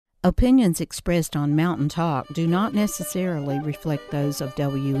Opinions expressed on Mountain Talk do not necessarily reflect those of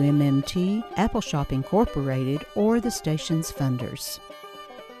WMMT, Appleshop Incorporated, or the station's funders.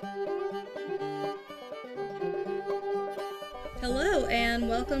 Hello and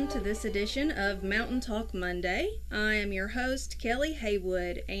welcome to this edition of Mountain Talk Monday. I am your host, Kelly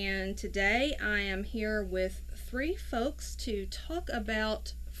Haywood, and today I am here with three folks to talk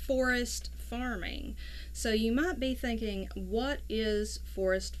about forest farming. So you might be thinking, what is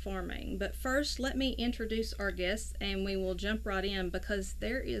forest farming? But first, let me introduce our guests and we will jump right in because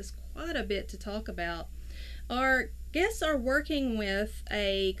there is quite a bit to talk about. Our guests are working with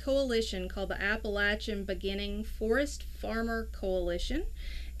a coalition called the Appalachian Beginning Forest Farmer Coalition,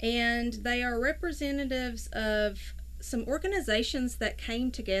 and they are representatives of some organizations that came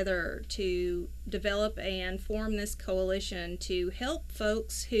together to develop and form this coalition to help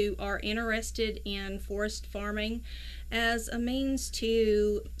folks who are interested in forest farming as a means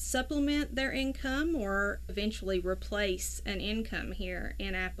to supplement their income or eventually replace an income here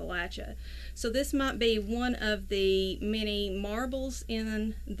in Appalachia. So this might be one of the many marbles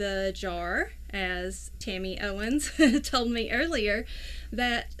in the jar, as Tammy Owens told me earlier,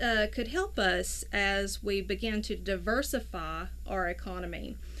 that could help us as we begin to diversify our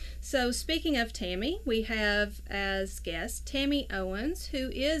economy. So speaking of Tammy, we have as guest Tammy Owens, who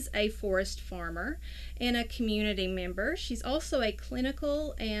is a forest farmer and a community member. She's also a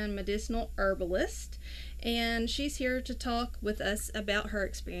clinical and medicinal herbalist, and she's here to talk with us about her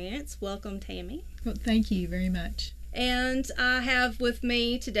experience. Welcome, Tammy. Well, thank you very much. And I have with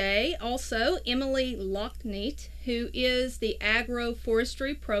me today also Emily Lockneat, who is the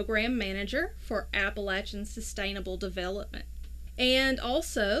Agroforestry Program Manager for Appalachian Sustainable Development. And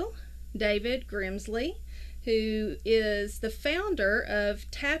also David Grimsley, who is the founder of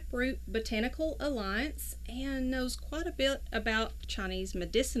Taproot Botanical Alliance and knows quite a bit about Chinese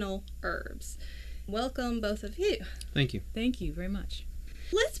medicinal herbs. Welcome, both of you. Thank you. Thank you very much.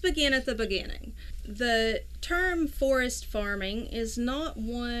 Let's begin at the beginning. The term forest farming is not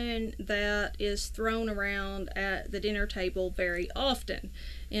one that is thrown around at the dinner table very often.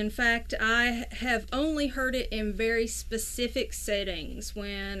 In fact, I have only heard it in very specific settings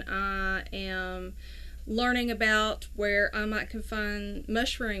when I am learning about where I might find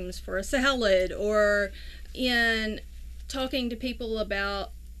mushrooms for a salad, or in talking to people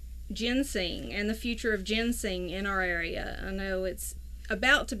about ginseng and the future of ginseng in our area. I know it's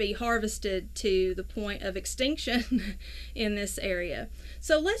about to be harvested to the point of extinction in this area.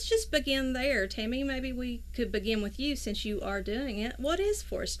 So let's just begin there. Tammy, maybe we could begin with you since you are doing it. What is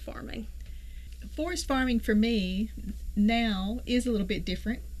forest farming? Forest farming for me now is a little bit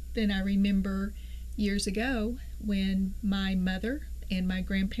different than I remember years ago when my mother and my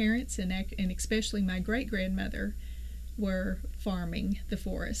grandparents and especially my great-grandmother were farming the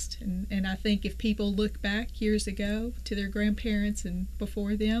forest. And I think if people look back years ago to their grandparents and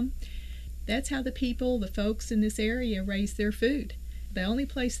before them, that's how the folks in this area raised their food. The only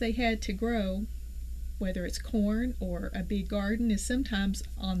place they had to grow, whether it's corn or a big garden, is sometimes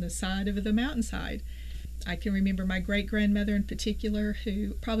on the side of the mountainside. I can remember my great-grandmother in particular,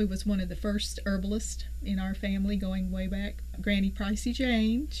 who probably was one of the first herbalists in our family going way back, Granny Pricey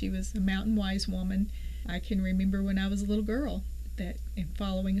Jane. She was a mountain wise woman. I can remember when I was a little girl and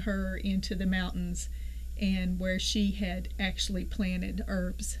following her into the mountains and where she had actually planted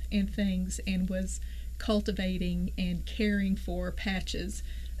herbs and things and was cultivating and caring for patches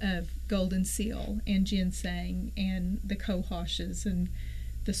of golden seal and ginseng and the cohoshes and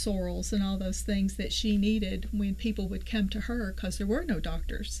the sorrels and all those things that she needed when people would come to her, because there were no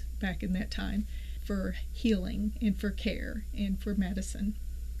doctors back in that time, for healing and for care and for medicine.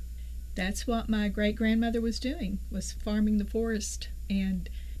 That's what my great-grandmother was doing, was farming the forest and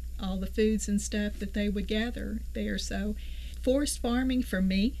all the foods and stuff that they would gather there. So forest farming for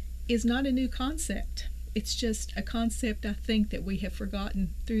me is not a new concept. It's just a concept I think that we have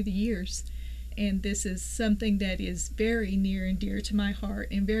forgotten through the years. And this is something that is very near and dear to my heart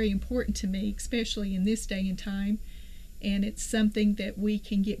and very important to me, especially in this day and time. And it's something that we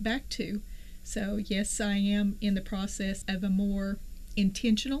can get back to. So yes, I am in the process of a more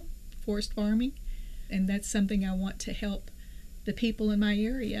intentional forest farming, and that's something I want to help the people in my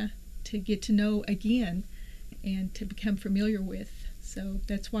area to get to know again and to become familiar with. So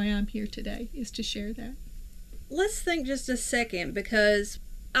that's why I'm here today, is to share that. Let's think just a second, because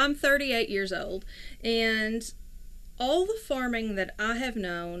I'm 38 years old, and all the farming that I have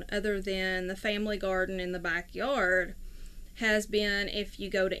known other than the family garden in the backyard has been if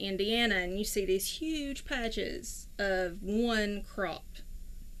you go to Indiana and you see these huge patches of one crop.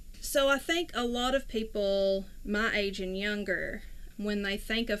 So I think a lot of people my age and younger, when they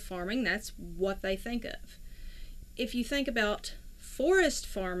think of farming, that's what they think of. If you think about forest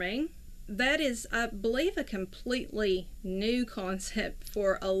farming, that is, I believe, a completely new concept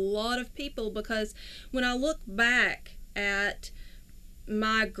for a lot of people, because when I look back at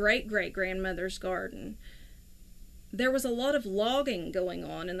my great-great-grandmother's garden, there was a lot of logging going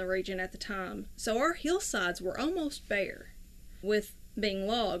on in the region at the time. So our hillsides were almost bare with being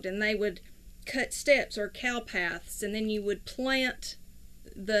logged, and they would cut steps or cow paths, and then you would plant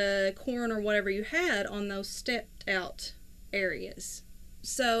the corn or whatever you had on those stepped out areas.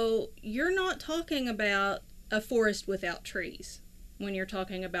 So you're not talking about a forest without trees when you're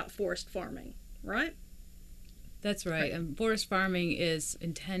talking about forest farming, right? That's right. And forest farming is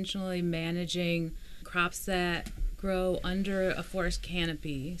intentionally managing crops that grow under a forest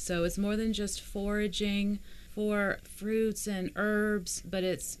canopy. So it's more than just foraging for fruits and herbs, but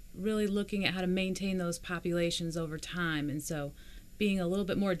it's really looking at how to maintain those populations over time. And so being a little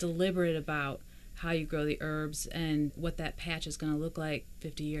bit more deliberate about how you grow the herbs and what that patch is going to look like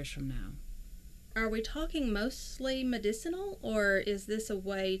 50 years from now. Are we talking mostly medicinal, or is this a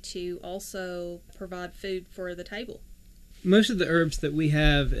way to also provide food for the table? Most of the herbs that we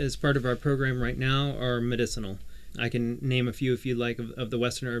have as part of our program right now are medicinal. I can name a few if you'd like of the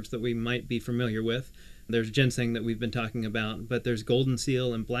Western herbs that we might be familiar with. There's ginseng that we've been talking about, but there's golden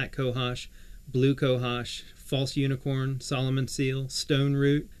seal and black cohosh, blue cohosh, false unicorn, Solomon seal, stone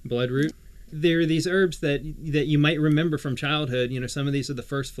root, bloodroot. There are these herbs that you might remember from childhood. Some of these are the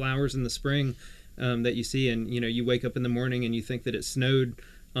first flowers in the spring that you see, and you wake up in the morning and you think that it snowed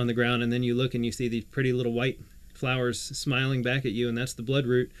on the ground, and then you look and you see these pretty little white flowers smiling back at you, and that's the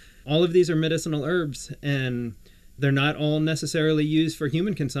bloodroot. All of these are medicinal herbs, and they're not all necessarily used for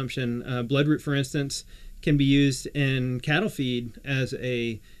human consumption. Bloodroot, for instance, can be used in cattle feed as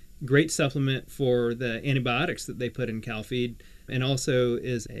a great supplement for the antibiotics that they put in cow feed, and also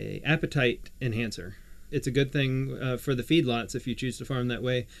is a appetite enhancer. It's a good thing for the feedlots, if you choose to farm that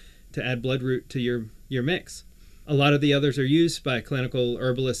way, to add bloodroot to your mix. A lot of the others are used by clinical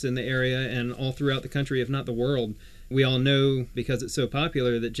herbalists in the area and all throughout the country, if not the world. We all know, because it's so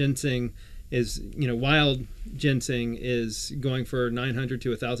popular, that ginseng is, wild ginseng is going for $900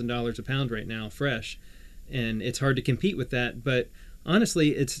 to $1,000 a pound right now, fresh. And it's hard to compete with that. But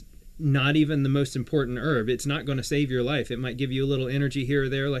honestly, it's not even the most important herb. It's not going to save your life. It might give you a little energy here or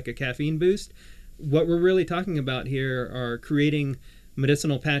there, like a caffeine boost. What we're really talking about here are creating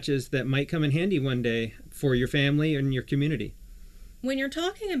medicinal patches that might come in handy one day for your family and your community. When you're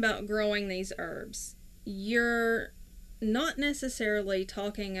talking about growing these herbs, you're not necessarily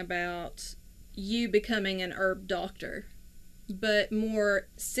talking about you becoming an herb doctor, but more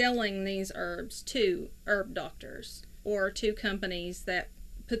selling these herbs to herb doctors or to companies that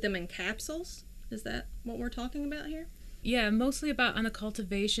put them in capsules. Is that what we're talking about here? Yeah, mostly about on the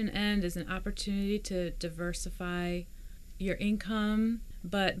cultivation end as an opportunity to diversify your income.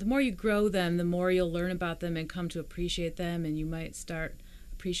 But the more you grow them, the more you'll learn about them and come to appreciate them, and you might start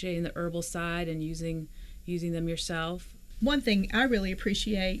appreciating the herbal side and using them yourself. One thing I really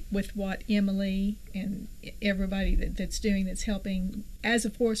appreciate with what Emily and everybody that's helping, as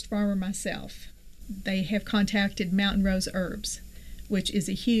a forest farmer myself, they have contacted Mountain Rose Herbs, which is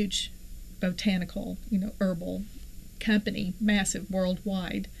a huge botanical, herbal company, massive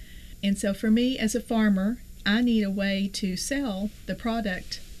worldwide. And so for me as a farmer, I need a way to sell the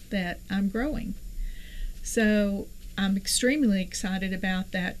product that I'm growing. So I'm extremely excited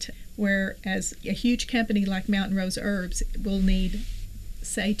about that, whereas a huge company like Mountain Rose Herbs will need,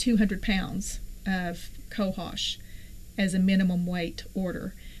 say, 200 pounds of cohosh as a minimum weight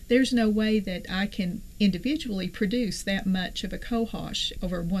order. There's no way that I can individually produce that much of a cohosh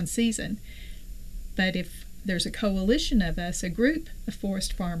over one season. But if there's a coalition of us, a group of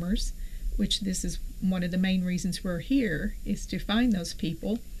forest farmers, which this is one of the main reasons we're here, is to find those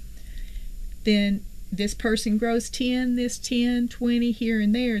people, then this person grows 10, this 10, 20 here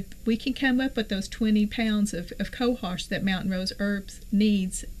and there. We can come up with those 20 pounds of cohosh that Mountain Rose Herbs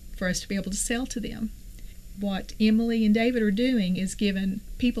needs for us to be able to sell to them. What Emily and David are doing is giving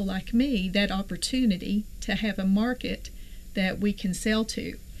people like me that opportunity to have a market that we can sell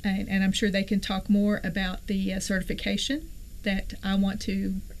to. And I'm sure they can talk more about the certification that I want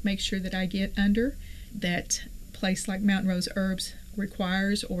to make sure that I get under, that a place like Mountain Rose Herbs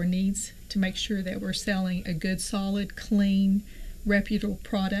requires or needs to make sure that we're selling a good, solid, clean, reputable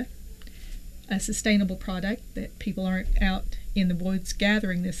product, a sustainable product, that people aren't out in the woods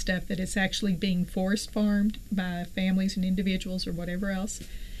gathering this stuff, that it's actually being forest farmed by families and individuals or whatever else.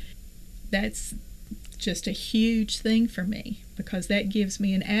 That's just a huge thing for me, because that gives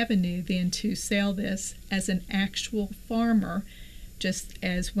me an avenue then to sell this as an actual farmer just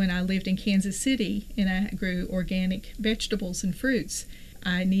as when I lived in Kansas City and I grew organic vegetables and fruits,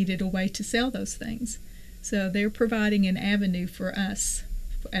 I needed a way to sell those things. So they're providing an avenue for us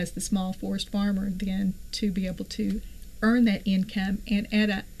as the small forest farmer then to be able to earn that income and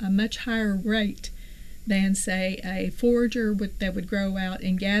at a much higher rate than, say, a forager that would grow out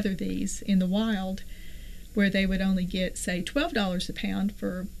and gather these in the wild, where they would only get, say, $12 a pound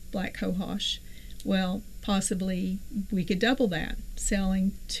for black cohosh. Well, possibly we could double that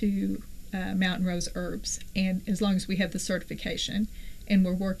selling to Mountain Rose Herbs, and as long as we have the certification and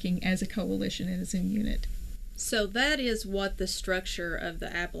we're working as a coalition and as a unit. So that is what the structure of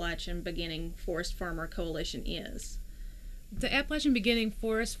the Appalachian Beginning Forest Farmer Coalition is. The Appalachian Beginning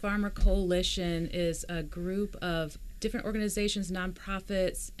Forest Farmer Coalition is a group of different organizations,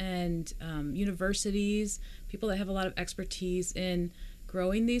 nonprofits, and universities, people that have a lot of expertise in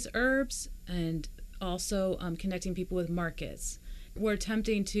growing these herbs and also connecting people with markets. We're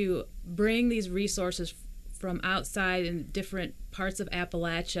attempting to bring these resources from outside in different parts of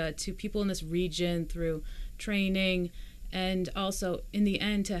Appalachia to people in this region through training and also in the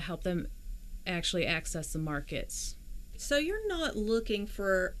end to help them actually access the markets. So you're not looking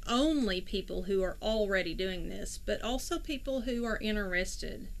for only people who are already doing this, but also people who are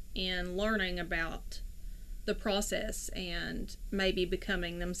interested in learning about the process and maybe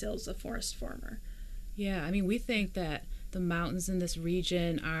becoming themselves a forest farmer. Yeah, I mean, we think that the mountains in this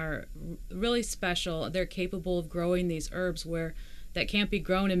region are really special. They're capable of growing these herbs where that can't be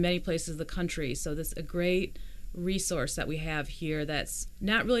grown in many places of the country. So this is a great resource that we have here that's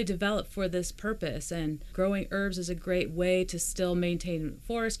not really developed for this purpose, and growing herbs is a great way to still maintain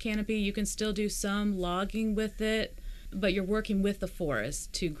forest canopy. You can still do some logging with it, but you're working with the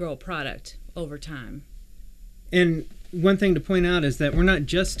forest to grow a product over time. And one thing to point out is that we're not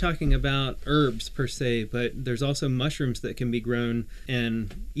just talking about herbs per se, but there's also mushrooms that can be grown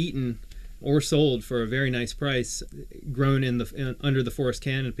and eaten or sold for a very nice price, grown under the forest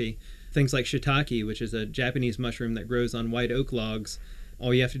canopy. Things like shiitake, which is a Japanese mushroom that grows on white oak logs.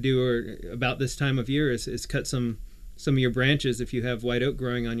 All you have to do about this time of year is cut some of your branches, if you have white oak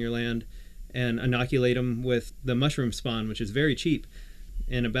growing on your land, and inoculate them with the mushroom spawn, which is very cheap.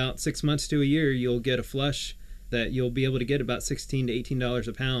 In about 6 months to a year, you'll get a flush that you'll be able to get about $16 to $18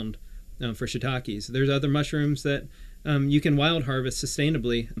 a pound for shiitakes. There's other mushrooms that you can wild harvest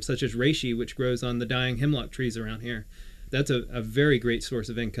sustainably, such as reishi, which grows on the dying hemlock trees around here. That's a very great source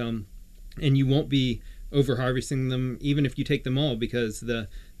of income. And you won't be over harvesting them even if you take them all, because the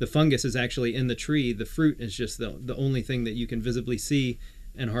fungus is actually in the tree. The fruit is just the only thing that you can visibly see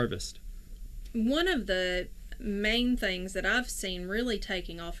and harvest. One of the main things that I've seen really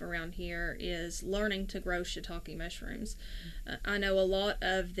taking off around here is learning to grow shiitake mushrooms. I know a lot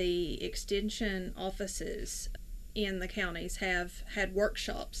of the extension offices in the counties have had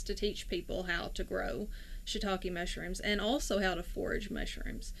workshops to teach people how to grow shiitake mushrooms and also how to forage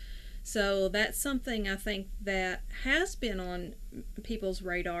mushrooms. So that's something I think that has been on people's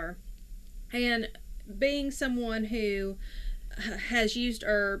radar. And being someone who has used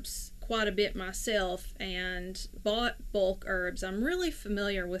herbs quite a bit myself and bought bulk herbs, I'm really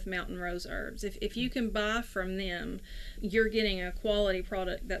familiar with Mountain Rose Herbs. If you can buy from them, you're getting a quality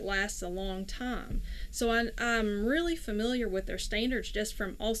product that lasts a long time. So I'm really familiar with their standards just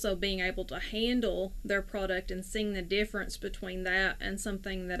from also being able to handle their product and seeing the difference between that and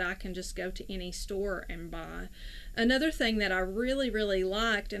something that I can just go to any store and buy. Another thing that I really, really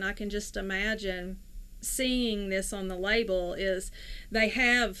liked, and I can just imagine seeing this on the label, is they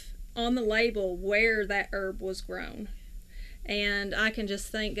have on the label where that herb was grown. And I can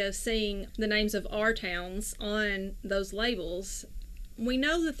just think of seeing the names of our towns on those labels. We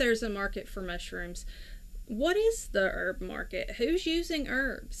know that there's a market for mushrooms. What is the herb market? Who's using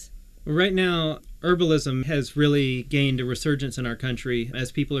herbs? Right now, herbalism has really gained a resurgence in our country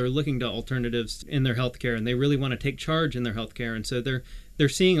as people are looking to alternatives in their healthcare, and they really want to take charge in their healthcare. And so they're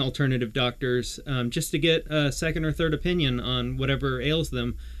seeing alternative doctors just to get a second or third opinion on whatever ails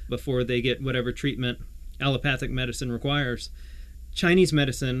them before they get whatever treatment allopathic medicine requires. Chinese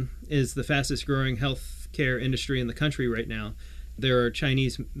medicine is the fastest growing healthcare industry in the country right now. There are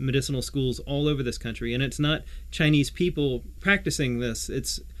Chinese medicinal schools all over this country, and it's not Chinese people practicing this.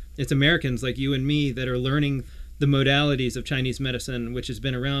 It's Americans like you and me that are learning the modalities of Chinese medicine, which has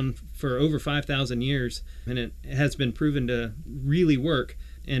been around for over 5,000 years, and it has been proven to really work,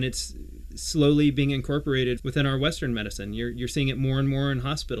 and it's slowly being incorporated within our Western medicine. You're seeing it more and more in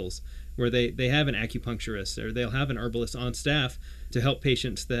hospitals where they have an acupuncturist or they'll have an herbalist on staff to help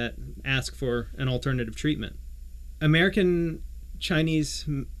patients that ask for an alternative treatment. American Chinese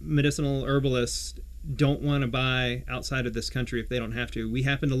medicinal herbalists don't want to buy outside of this country if they don't have to. We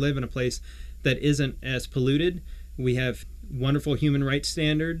happen to live in a place that isn't as polluted. We have wonderful human rights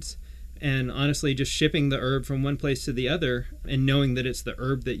standards. And honestly, just shipping the herb from one place to the other and knowing that it's the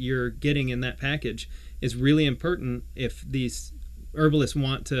herb that you're getting in that package is really important if these herbalists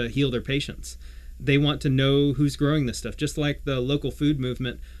want to heal their patients. They want to know who's growing this stuff. Just like the local food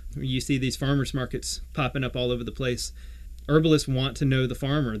movement, you see these farmers markets popping up all over the place. Herbalists want to know the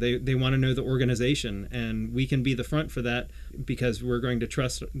farmer. They want to know the organization, and we can be the front for that because we're going to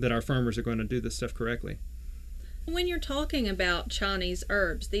trust that our farmers are going to do this stuff correctly. When you're talking about Chinese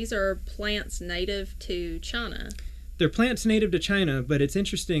herbs, these are plants native to China. They're plants native to China, but it's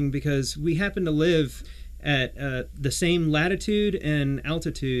interesting because we happen to live at the same latitude and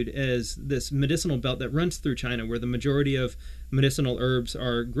altitude as this medicinal belt that runs through China, where the majority of medicinal herbs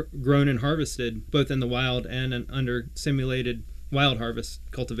are grown and harvested, both in the wild and under simulated wild harvest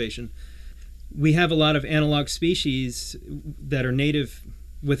cultivation. We have a lot of analog species that are native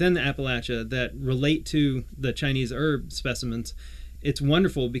within the Appalachia that relate to the Chinese herb specimens. It's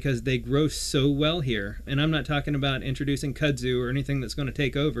wonderful because they grow so well here. And I'm not talking about introducing kudzu or anything that's going to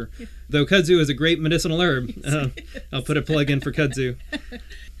take over. Yeah. Though kudzu is a great medicinal herb. I'll put a plug in for kudzu.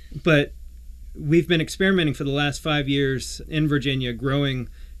 But we've been experimenting for the last 5 years in Virginia growing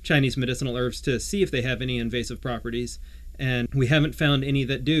Chinese medicinal herbs to see if they have any invasive properties. And we haven't found any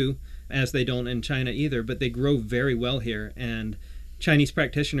that do, as they don't in China either. But they grow very well here. And Chinese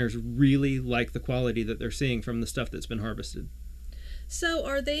practitioners really like the quality that they're seeing from the stuff that's been harvested. So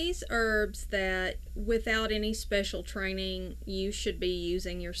are these herbs that without any special training you should be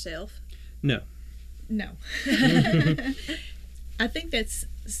using yourself? No. No. I think that's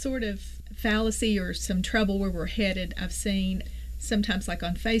sort of fallacy or some trouble where we're headed. I've seen sometimes like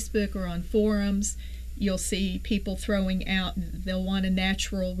on Facebook or on forums, you'll see people throwing out, they'll want a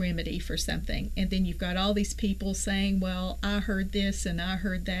natural remedy for something. And then you've got all these people saying, well, I heard this and I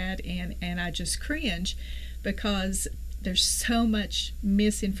heard that, and I just cringe because there's so much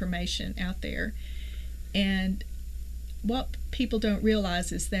misinformation out there. And what people don't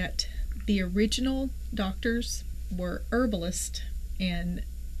realize is that the original doctors were herbalists, and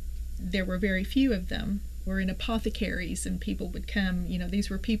there were very few of them. Were in apothecaries, and people would come, these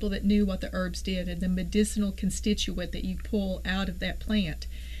were people that knew what the herbs did and the medicinal constituent that you pull out of that plant.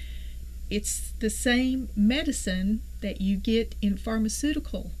 It's the same medicine that you get in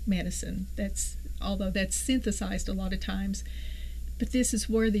pharmaceutical medicine. Although that's synthesized a lot of times, but this is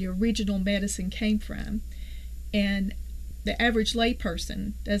where the original medicine came from. And the average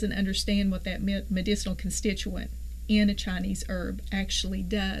layperson doesn't understand what that medicinal constituent in a Chinese herb actually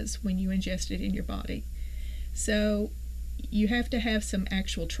does when you ingest it in your body. So you have to have some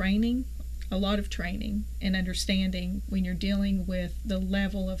actual training, a lot of training and understanding when you're dealing with the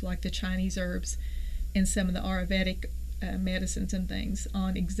level of like the Chinese herbs and some of the Ayurvedic medicines and things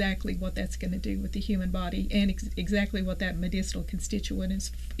on exactly what that's going to do with the human body and exactly what that medicinal constituent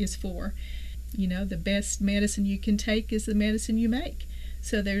is for. The best medicine you can take is the medicine you make.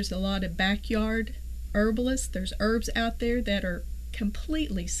 So there's a lot of backyard herbalists. There's herbs out there that are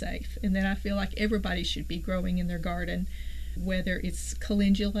completely safe and that I feel like everybody should be growing in their garden, whether it's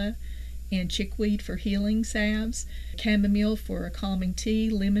calendula and chickweed for healing salves, chamomile for a calming tea,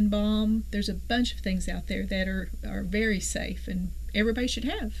 lemon balm. There's a bunch of things out there that are very safe and everybody should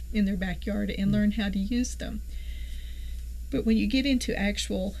have in their backyard and learn how to use them. But when you get into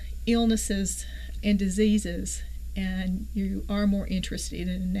actual illnesses and diseases and you are more interested in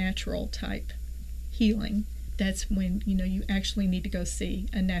a natural type healing, that's when you actually need to go see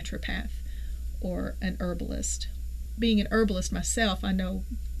a naturopath or an herbalist. Being an herbalist myself, I know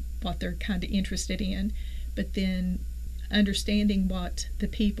what they're kind of interested in, but then understanding what the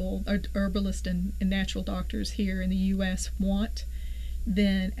people, herbalists and natural doctors here in the U.S. want,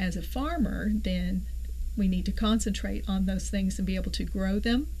 then as a farmer, then we need to concentrate on those things and be able to grow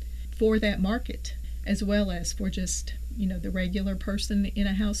them for that market, as well as for just the regular person in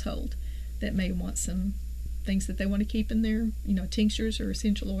a household that may want some things that they want to keep in their tinctures or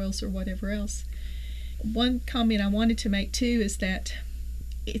essential oils or whatever else. One comment I wanted to make too is that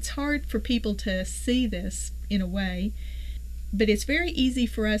it's hard for people to see this in a way, but it's very easy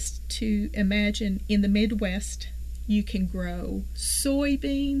for us to imagine in the Midwest you can grow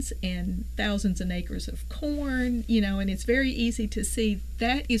soybeans and thousands of acres of corn, and it's very easy to see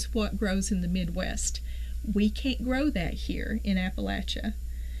that is what grows in the Midwest. We can't grow that here in Appalachia.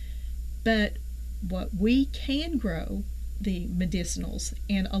 But what we can grow, the medicinals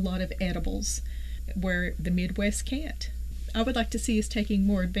and a lot of edibles, where the Midwest can't. I would like to see us taking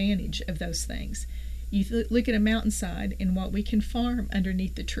more advantage of those things. You look at a mountainside and what we can farm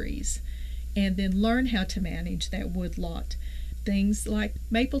underneath the trees. and then learn how to manage that wood lot. Things like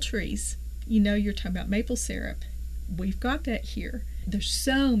maple trees. You're talking about maple syrup. We've got that here. There's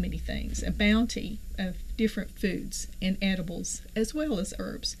so many things, a bounty of different foods and edibles, as well as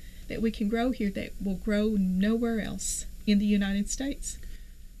herbs, that we can grow here that will grow nowhere else in the United States.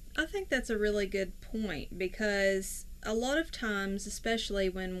 I think that's a really good point, because a lot of times, especially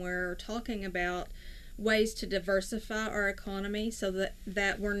when we're talking about ways to diversify our economy so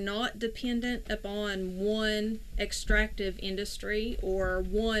that we're not dependent upon one extractive industry or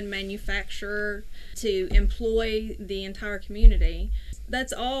one manufacturer to employ the entire community,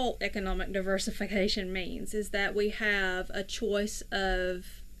 that's all economic diversification means, is that we have a choice of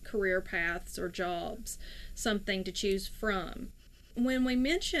career paths or jobs, something to choose from. When we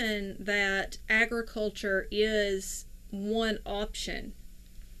mention that agriculture is one option,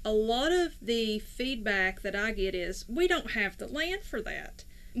 a lot of the feedback that I get is, we don't have the land for that.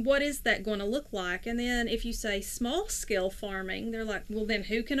 What is that going to look like? And then if you say small scale farming, they're like, well, then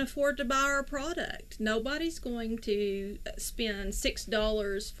who can afford to buy our product? Nobody's going to spend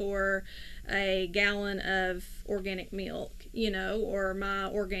 $6 for a gallon of organic milk, or my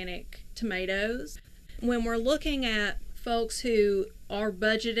organic tomatoes. When we're looking at folks who are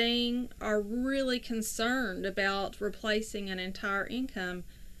budgeting, are really concerned about replacing an entire income,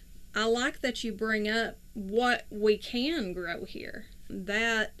 I like that you bring up what we can grow here,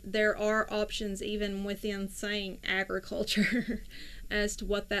 that there are options even within saying agriculture as to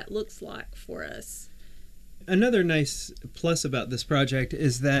what that looks like for us. Another nice plus about this project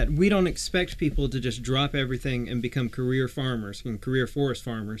is that we don't expect people to just drop everything and become career farmers and career forest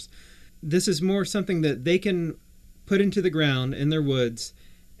farmers. This is more something that they can put into the ground in their woods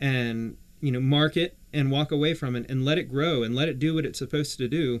and, mark it and walk away from it and let it grow and let it do what it's supposed to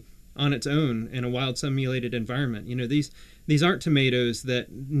do on its own in a wild simulated environment. These aren't tomatoes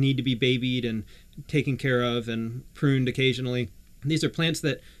that need to be babied and taken care of and pruned occasionally. These are plants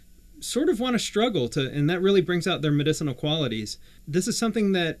that sort of want to struggle and that really brings out their medicinal qualities. This is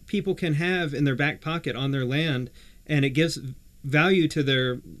something that people can have in their back pocket on their land, and it gives value to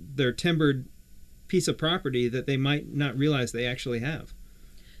their timbered piece of property that they might not realize they actually have.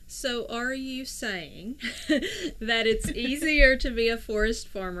 So are you saying that it's easier to be a forest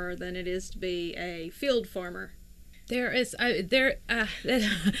farmer than it is to be a field farmer? That's a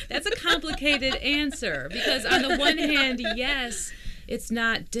complicated answer, because on the one hand, yes, it's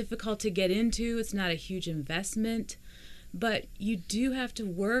not difficult to get into, it's not a huge investment, but you do have to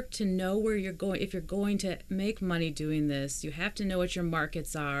work to know where you're going. If you're going to make money doing this, you have to know what your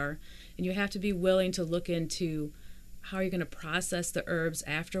markets are, and you have to be willing to look into how you're going to process the herbs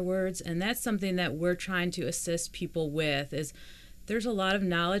afterwards. And that's something that we're trying to assist people with. Is there's a lot of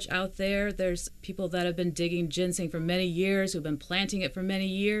knowledge out there. There's people that have been digging ginseng for many years, who've been planting it for many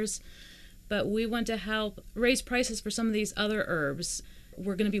years, but we want to help raise prices for some of these other herbs.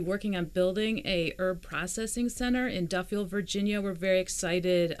 We're going to be working on building a herb processing center in Duffield, Virginia. We're very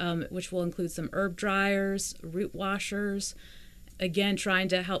excited, which will include some herb dryers, root washers, again, trying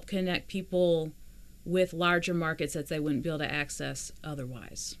to help connect people with larger markets that they wouldn't be able to access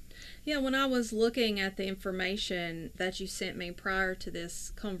otherwise. Yeah, when I was looking at the information that you sent me prior to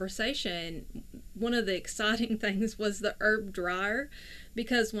this conversation, one of the exciting things was the herb dryer,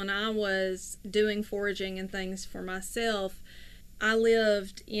 because when I was doing foraging and things for myself, I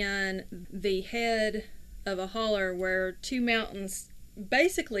lived in the head of a holler where two mountains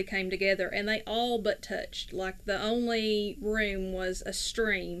basically came together and they all but touched. Like the only room was a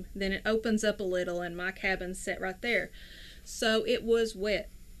stream, then it opens up a little and my cabin's set right there. So it was wet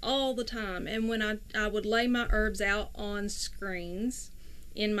all the time, and when I would lay my herbs out on screens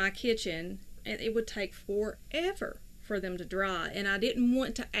in my kitchen, and it would take forever for them to dry, and I didn't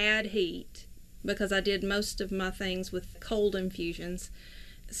want to add heat because I did most of my things with cold infusions.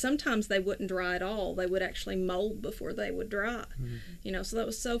 Sometimes they wouldn't dry at all. They would actually mold before they would dry. Mm-hmm. So that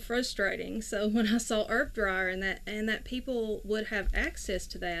was so frustrating. So when I saw herb dryer and that people would have access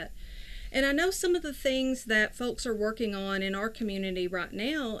to that. And I know some of the things that folks are working on in our community right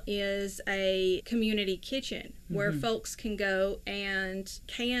now is a community kitchen where folks can go and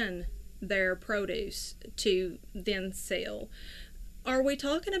can their produce to then sell. Are we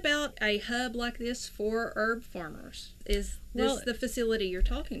talking about a hub like this for herb farmers? Is this the facility you're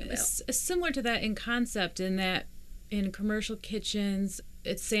talking about? Similar to that in concept, in that in commercial kitchens,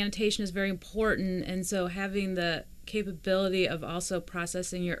 sanitation is very important, and so having the capability of also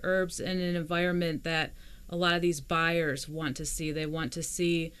processing your herbs in an environment that a lot of these buyers want to see. They want to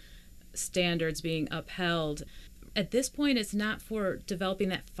see standards being upheld. At this point, it's not for developing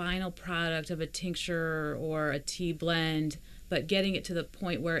that final product of a tincture or a tea blend, but getting it to the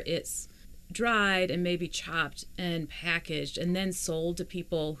point where it's dried and maybe chopped and packaged and then sold to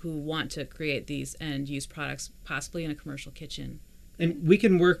people who want to create these and use products possibly in a commercial kitchen. And we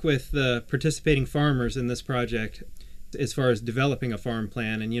can work with the participating farmers in this project as far as developing a farm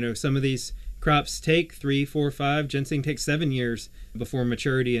plan. And, some of these crops take 3, 4, 5. Ginseng takes 7 years before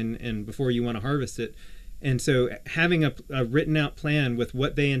maturity and before you want to harvest it. And so having a written out plan with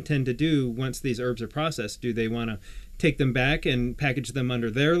what they intend to do once these herbs are processed, do they want to take them back and package them under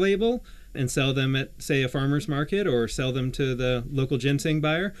their label and sell them at, say, a farmer's market or sell them to the local ginseng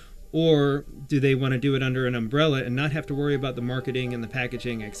buyer? Or do they want to do it under an umbrella and not have to worry about the marketing and the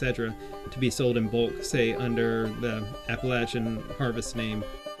packaging, etc., to be sold in bulk, say, under the Appalachian Harvest name?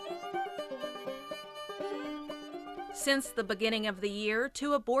 Since the beginning of the year,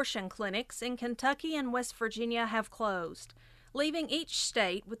 2 abortion clinics in Kentucky and West Virginia have closed, leaving each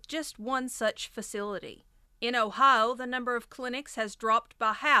state with just one such facility. In Ohio, the number of clinics has dropped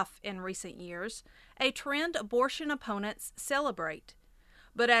by half in recent years, a trend abortion opponents celebrate.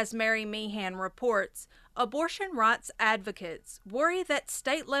 But as Mary Meehan reports, abortion rights advocates worry that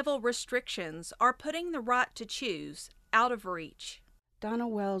state-level restrictions are putting the right to choose out of reach. Donna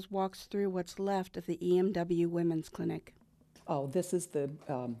Wells walks through what's left of the EMW Women's Clinic. Oh, this is the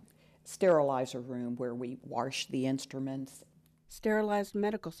sterilizer room where we wash the instruments. Sterilized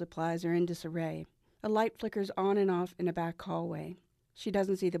medical supplies are in disarray. A light flickers on and off in a back hallway. She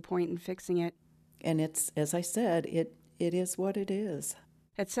doesn't see the point in fixing it. And it's, as I said, it is what it is.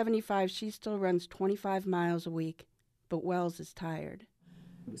 At 75, she still runs 25 miles a week, but Wells is tired.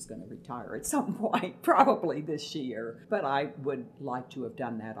 I was going to retire at some point, probably this year, but I would like to have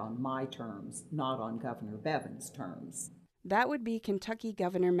done that on my terms, not on Governor Bevin's terms. That would be Kentucky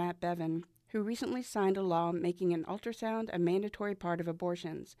Governor Matt Bevin, who recently signed a law making an ultrasound a mandatory part of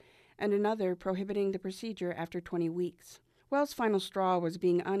abortions, and another prohibiting the procedure after 20 weeks. Wells' final straw was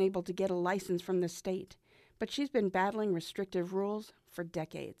being unable to get a license from the state, but she's been battling restrictive rules for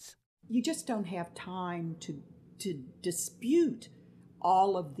decades. You just don't have time to dispute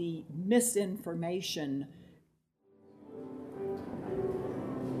all of the misinformation.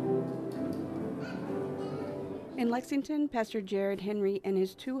 In Lexington, Pastor Jared Henry and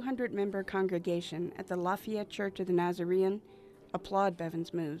his 200-member congregation at the Lafayette Church of the Nazarene applaud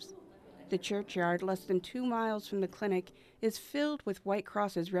Bevin's moves. The churchyard, less than 2 miles from the clinic, is filled with white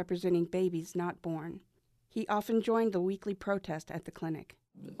crosses representing babies not born. He often joined the weekly protest at the clinic.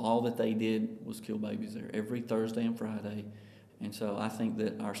 All that they did was kill babies there every Thursday and Friday. And so I think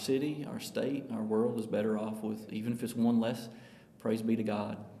that our city, our state, our world is better off with, even if it's one less, praise be to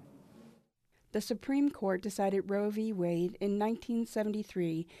God. The Supreme Court decided Roe v. Wade in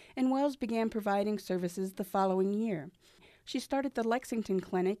 1973, and Wells began providing services the following year. She started the Lexington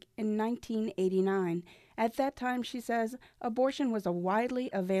Clinic in 1989. At that time, she says, abortion was a widely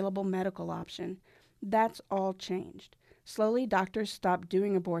available medical option. That's all changed. Slowly, doctors stopped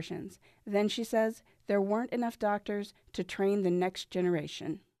doing abortions. Then, she says, there weren't enough doctors to train the next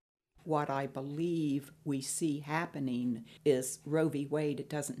generation. What I believe we see happening is Roe v. Wade, it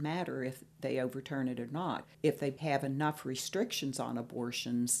doesn't matter if they overturn it or not. If they have enough restrictions on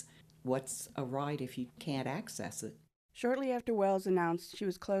abortions, what's a right if you can't access it? Shortly after Wells announced she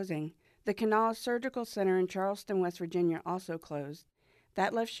was closing, the Kanawha Surgical Center in Charleston, West Virginia also closed.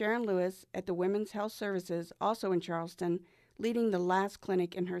 That left Sharon Lewis at the Women's Health Services, also in Charleston, leading the last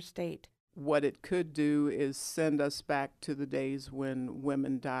clinic in her state. What it could do is send us back to the days when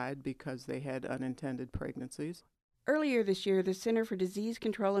women died because they had unintended pregnancies. Earlier this year, the Center for Disease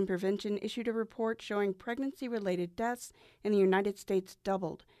Control and Prevention issued a report showing pregnancy-related deaths in the United States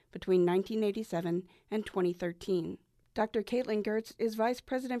doubled between 1987 and 2013. Dr. Caitlin Gertz is Vice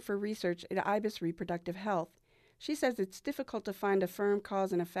President for Research at IBIS Reproductive Health. She says it's difficult to find a firm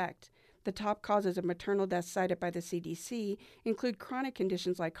cause and effect. The top causes of maternal deaths cited by the CDC include chronic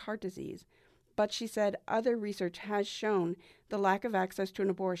conditions like heart disease. But she said other research has shown the lack of access to an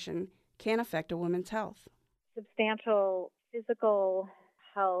abortion can affect a woman's health. Substantial physical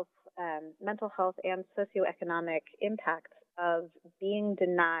health, mental health, and socioeconomic impacts of being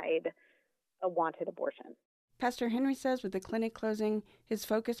denied a wanted abortion. Pastor Henry says with the clinic closing, his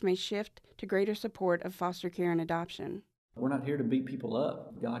focus may shift to greater support of foster care and adoption. We're not here to beat people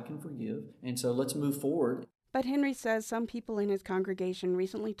up. God can forgive. And so let's move forward. But Henry says some people in his congregation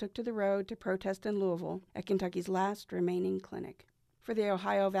recently took to the road to protest in Louisville at Kentucky's last remaining clinic. For the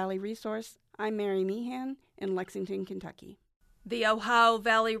Ohio Valley Resource, I'm Mary Meehan in Lexington, Kentucky. The Ohio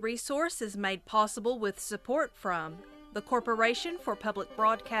Valley Resource is made possible with support from the Corporation for Public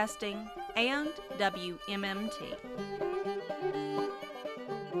Broadcasting and WMMT.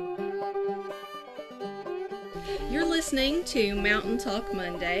 You're listening to Mountain Talk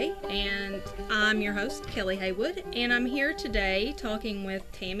Monday, and I'm your host, Kelly Haywood, and I'm here today talking with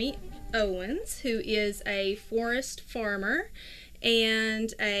Tammy Owens, who is a forest farmer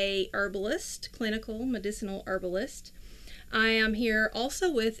and a herbalist, clinical medicinal herbalist. I am here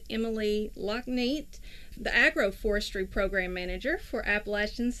also with Emily Lockneat, the agroforestry program manager for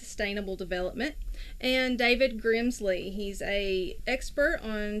Appalachian Sustainable Development, and David Grimsley. He's a expert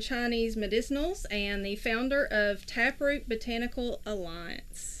on Chinese medicinals and the founder of Taproot Botanical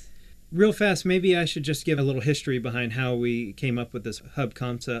Alliance. Real fast, maybe I should just give a little history behind how we came up with this hub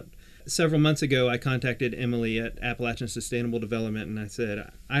concept. Several months ago, I contacted Emily at Appalachian Sustainable Development, and I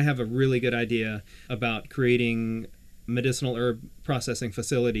said, I have a really good idea about creating medicinal herb processing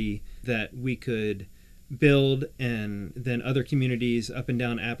facility that we could build and then other communities up and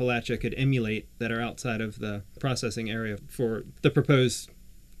down Appalachia could emulate that are outside of the processing area for the proposed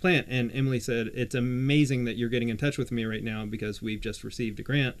plant. And Emily said, it's amazing that you're getting in touch with me right now because we've just received a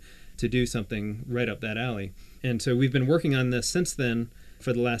grant to do something right up that alley. And so we've been working on this since then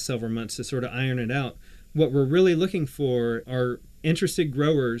for the last several months to sort of iron it out. What we're really looking for are interested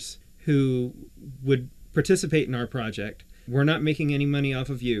growers who would participate in our project. We're not making any money off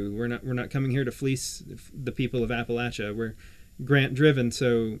of you. We're not coming here to fleece the people of Appalachia. We're grant driven.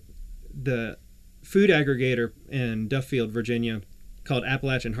 So the food aggregator in Duffield, Virginia, called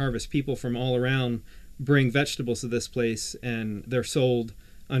Appalachian Harvest, people from all around bring vegetables to this place, and they're sold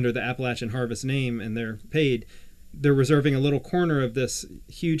under the Appalachian Harvest name, and they're paid. They're reserving a little corner of this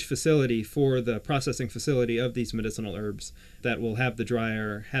huge facility for the processing facility of these medicinal herbs that will have the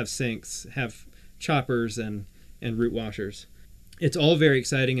dryer, have sinks, have choppers, and root washers. It's all very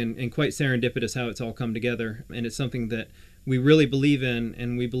exciting and quite serendipitous how it's all come together, and it's something that we really believe in,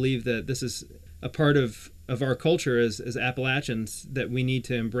 and we believe that this is a part of our culture as Appalachians that we need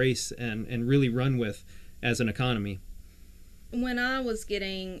to embrace and really run with as an economy. When I was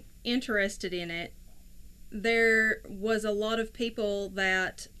getting interested in it, there was a lot of people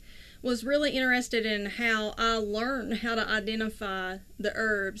that was really interested in how I learned how to identify the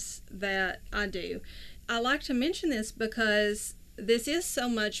herbs that I do. I like to mention this because this is so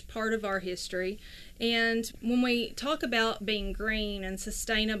much part of our history, and when we talk about being green and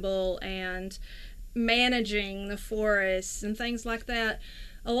sustainable and managing the forests and things like that,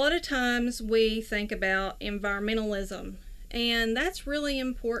 a lot of times we think about environmentalism, and that's really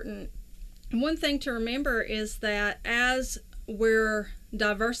important. One thing to remember is that as we're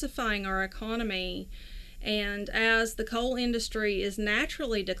diversifying our economy, and as the coal industry is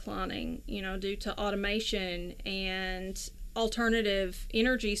naturally declining, due to automation and alternative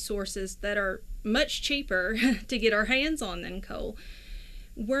energy sources that are much cheaper to get our hands on than coal,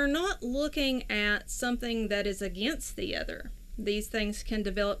 we're not looking at something that is against the other. These things can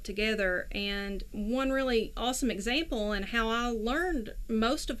develop together. And one really awesome example and how I learned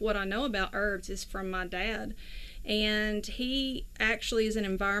most of what I know about herbs is from my dad. And he actually is an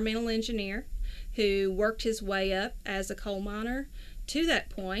environmental engineer who worked his way up as a coal miner to that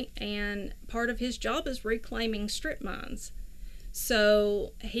point, and part of his job is reclaiming strip mines.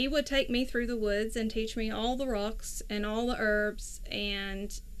 So he would take me through the woods and teach me all the rocks and all the herbs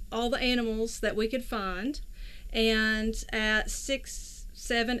and all the animals that we could find. And at 6,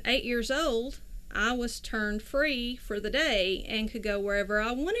 7, 8 years old, I was turned free for the day and could go wherever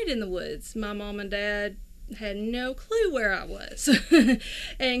I wanted in the woods. My mom and dad had no clue where I was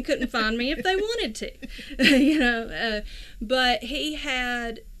and couldn't find me if they wanted to, but he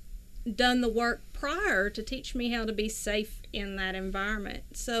had done the work prior to teach me how to be safe in that environment.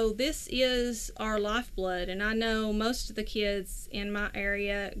 So this is our lifeblood, and I know most of the kids in my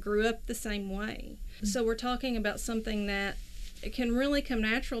area grew up the same way. So we're talking about something that can really come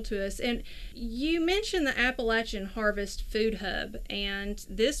natural to us. And you mentioned the Appalachian Harvest Food Hub, and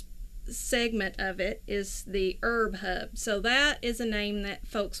this segment of it is the Herb Hub. So that is a name that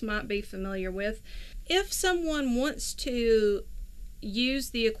folks might be familiar with. If someone wants to use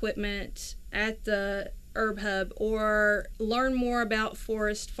the equipment at the Herb Hub or learn more about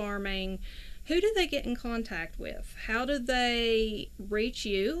forest farming, who do they get in contact with? How do they reach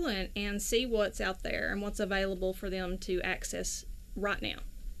you and see what's out there and what's available for them to access right now?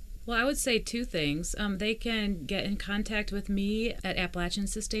 Well, I would say two things. They can get in contact with me at Appalachian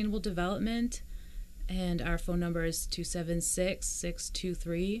Sustainable Development, and our phone number is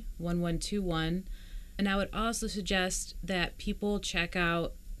 276-623-1121. And I would also suggest that people check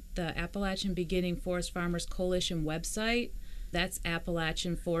out the Appalachian Beginning Forest Farmers Coalition website. That's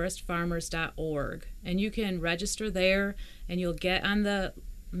appalachianforestfarmers.org. And you can register there, and you'll get on the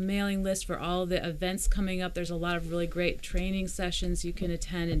mailing list for all the events coming up. There's a lot of really great training sessions you can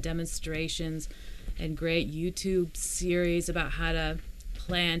attend and demonstrations. and great YouTube series about how to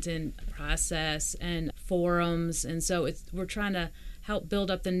plant and process, and forums. And so we're trying to help build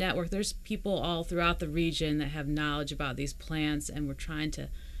up the network. There's people all throughout the region that have knowledge about these plants, and we're trying to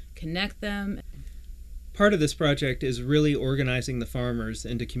connect them. Part of this project is really organizing the farmers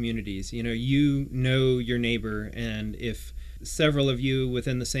into communities. You know your neighbor, and if several of you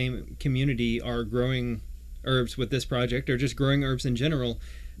within the same community are growing herbs with this project, or just growing herbs in general,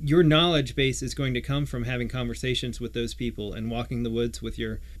 your knowledge base is going to come from having conversations with those people and walking the woods with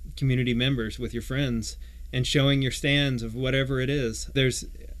your community members, with your friends, and showing your stands of whatever it is. There's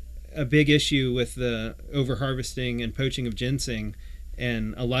a big issue with the overharvesting and poaching of ginseng,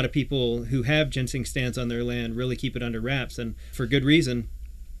 and a lot of people who have ginseng stands on their land really keep it under wraps, and for good reason.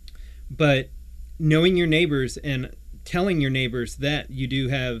 But knowing your neighbors and telling your neighbors that you do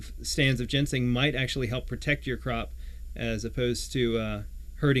have stands of ginseng might actually help protect your crop as opposed to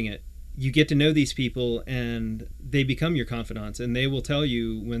hurting it. You get to know these people, and they become your confidants, and they will tell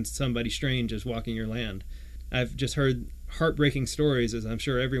you when somebody strange is walking your land. I've just heard heartbreaking stories, as I'm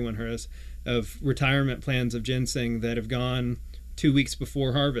sure everyone has, of retirement plans of ginseng that have gone 2 weeks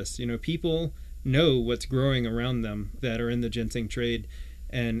before harvest. People know what's growing around them that are in the ginseng trade,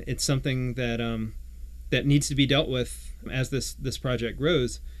 and it's something that that needs to be dealt with as this project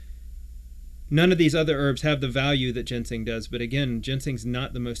grows. None of these other herbs have the value that ginseng does, but again, ginseng's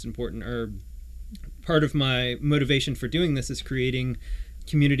not the most important herb. Part of my motivation for doing this is creating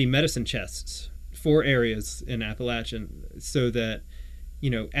community medicine chests for areas in Appalachian, so that,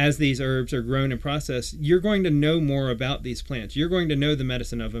 as these herbs are grown and processed, you're going to know more about these plants. You're going to know the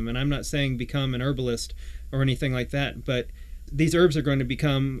medicine of them, and I'm not saying become an herbalist or anything like that, but these herbs are going to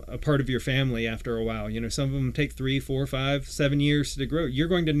become a part of your family after a while. Some of them take 3, 4, 5, 7 years to grow. You're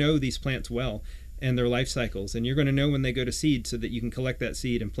going to know these plants well and their life cycles, and you're going to know when they go to seed so that you can collect that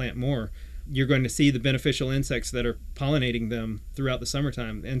seed and plant more. You're going to see the beneficial insects that are pollinating them throughout the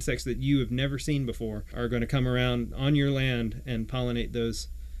summertime. Insects that you have never seen before are going to come around on your land and pollinate those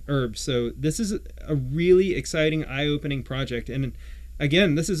herbs. So this is a really exciting, eye-opening project. And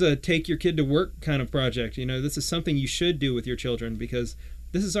again, this is a take your kid to work kind of project. This is something you should do with your children, because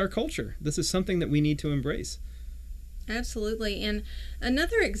this is our culture. This is something that we need to embrace. Absolutely. And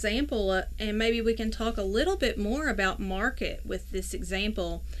another example, and maybe we can talk a little bit more about market with this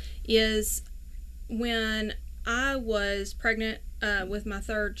example, is when I was pregnant with my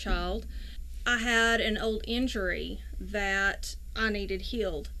third child, I had an old injury that I needed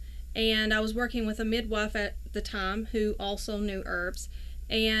healed. And I was working with a midwife at the time who also knew herbs,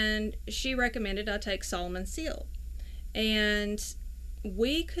 and she recommended I take Solomon Seal. And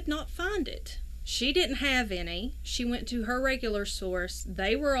we could not find it. She didn't have any. She went to her regular source.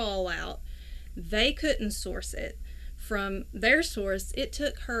 They were all out. They couldn't source it from their source. It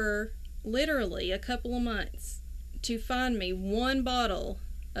took her literally a couple of months to find me one bottle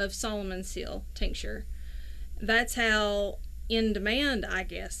of Solomon Seal tincture. That's how in demand, I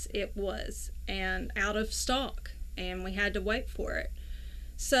guess, it was, and out of stock, and we had to wait for it.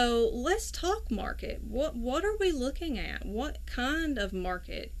 So let's talk market. What are we looking at? What kind of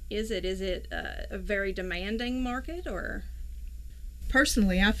market is it? Is it a very demanding market, or?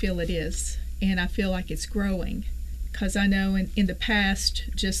 Personally, I feel it is, and I feel like it's growing, because I know in the past,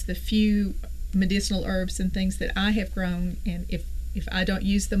 just the few medicinal herbs and things that I have grown, and if I don't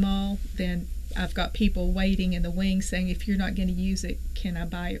use them all, then I've got people waiting in the wings saying, if you're not going to use it, can I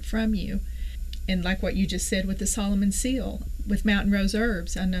buy it from you? And like what you just said with the Solomon Seal, with Mountain Rose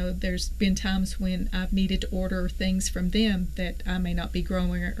Herbs, I know there's been times when I've needed to order things from them that I may not be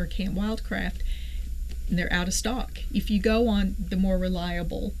growing or can't wildcraft, and they're out of stock. If you go on the more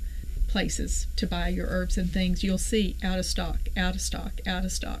reliable places to buy your herbs and things, you'll see out of stock, out of stock, out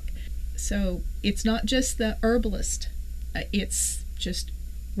of stock. So it's not just the herbalist, it's just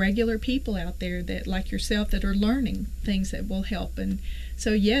regular people out there that, like yourself, that are learning things that will help. And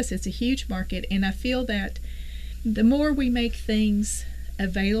so yes, it's a huge market, and I feel that the more we make things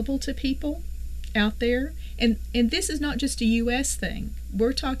available to people out there, and this is not just a U.S. thing.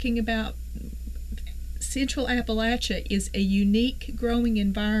 We're talking about Central Appalachia is a unique growing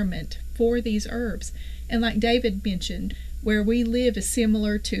environment for these herbs. And like David mentioned, where we live is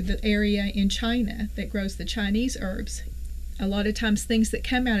similar to the area in China that grows the Chinese herbs. A lot of times things that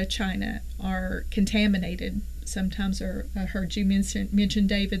come out of China are contaminated. Sometimes I heard you mention,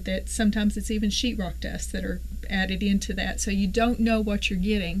 David, that sometimes it's even sheetrock dust that are added into that. So you don't know what you're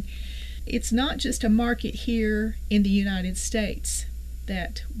getting. It's not just a market here in the United States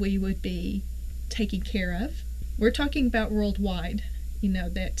that we would be taking care of. We're talking about worldwide,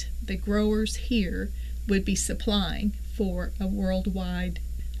 that the growers here would be supplying for a worldwide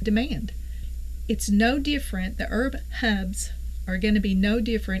demand. it's no different. The herb hubs are going to be no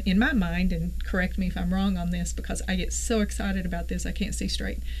different in my mind, and correct me if I'm wrong on this because I get so excited about this I can't see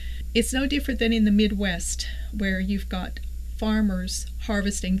straight. It's no different than in the Midwest where you've got farmers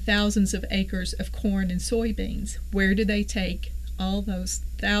harvesting thousands of acres of corn and soybeans. Where do they take all those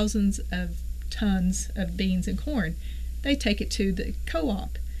thousands of tons of beans and corn? They take it to the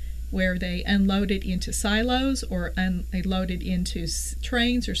co-op where they unload it into silos or they load it into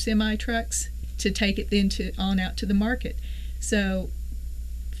trains or semi-trucks to take it then on out to the market. So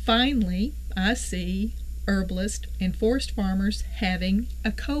finally, I see herbalists and forest farmers having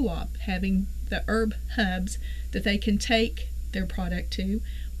a co-op, having the herb hubs that they can take their product to,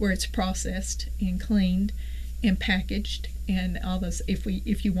 where it's processed and cleaned and packaged and all those.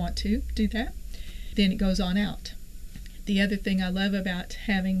 If you want to do that, then it goes on out. The other thing I love about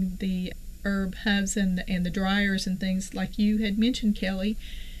having the herb hubs and the dryers and things like you had mentioned, Kelly,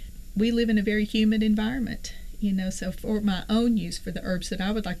 we live in a very humid environment. So for my own use, for the herbs that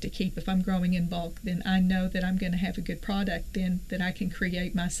I would like to keep, if I'm growing in bulk, then I know that I'm going to have a good product then that I can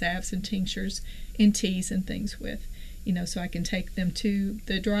create my salves and tinctures and teas and things with. So I can take them to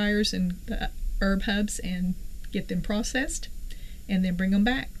the dryers and the herb hubs and get them processed and then bring them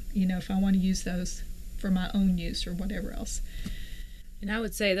back, if I want to use those for my own use or whatever else. And I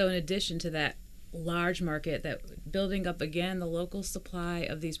would say, though, in addition to that large market, that building up again the local supply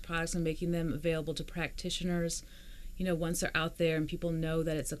of these products and making them available to practitioners, once they're out there and people know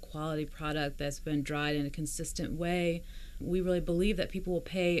that it's a quality product that's been dried in a consistent way, we really believe that people will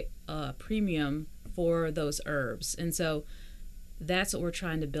pay a premium for those herbs. And so that's what we're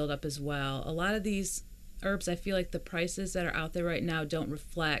trying to build up as well. A lot of these herbs, I feel like the prices that are out there right now don't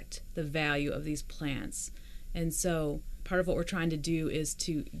reflect the value of these plants. And so part of what we're trying to do is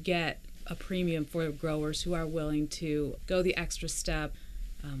to get a premium for growers who are willing to go the extra step,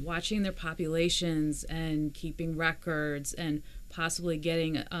 watching their populations and keeping records and possibly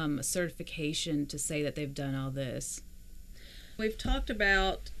getting a certification to say that they've done all this. We've talked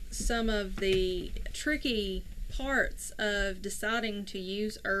about some of the tricky parts of deciding to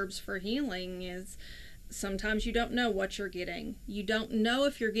use herbs for healing. Is sometimes you don't know what you're getting. You don't know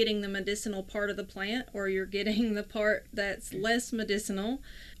if you're getting the medicinal part of the plant or you're getting the part that's less medicinal,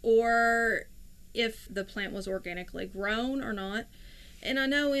 or if the plant was organically grown or not. And I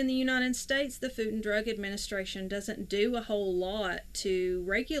know in the United States, the Food and Drug Administration doesn't do a whole lot to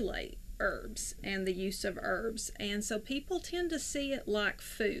regulate herbs and the use of herbs. And so people tend to see it like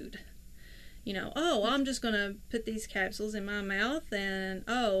food. I'm just going to put these capsules in my mouth and,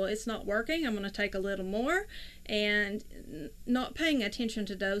 it's not working, I'm going to take a little more, and not paying attention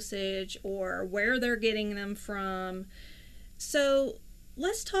to dosage or where they're getting them from. So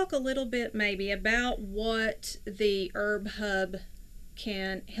let's talk a little bit maybe about what the Herb Hub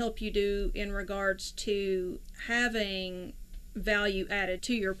can help you do in regards to having value added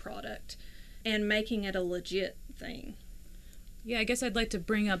to your product and making it a legit thing. Yeah, I guess I'd like to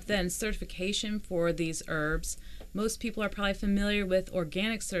bring up then certification for these herbs. Most people are probably familiar with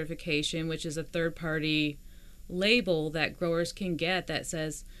organic certification, which is a third-party label that growers can get that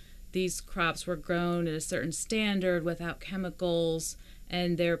says these crops were grown at a certain standard without chemicals,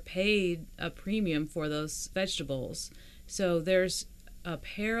 and they're paid a premium for those vegetables. So there's a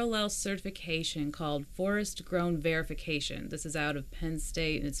parallel certification called Forest Grown Verification. This is out of Penn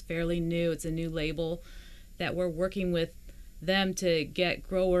State, and it's fairly new. It's a new label that we're working with them to get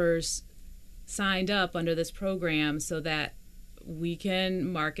growers signed up under this program so that we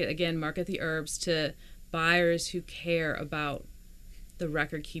can market the herbs to buyers who care about the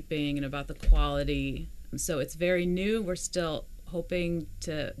record keeping and about the quality. So it's very new. We're still hoping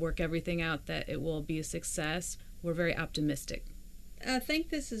to work everything out that it will be a success. We're very optimistic. I think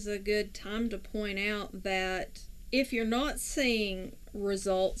this is a good time to point out that if you're not seeing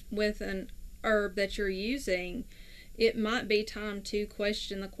results with an herb that you're using, it might be time to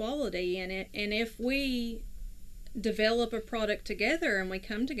question the quality in it. And if we develop a product together and we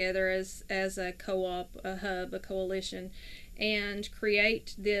come together as a co-op, a hub, a coalition, and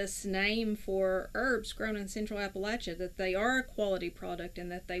create this name for herbs grown in Central Appalachia, that they are a quality product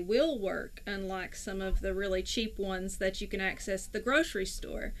and that they will work, unlike some of the really cheap ones that you can access at the grocery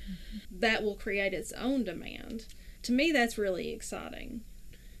store, that will create its own demand. To me, that's really exciting.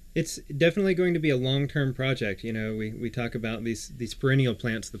 It's definitely going to be a long-term project. We talk about these perennial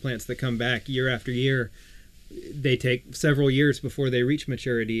plants, the plants that come back year after year. They take several years before they reach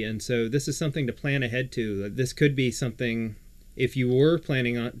maturity, and so this is something to plan ahead to. This could be something, if you were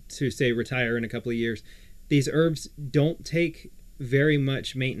planning on to, say, retire in a couple of years, these herbs don't take very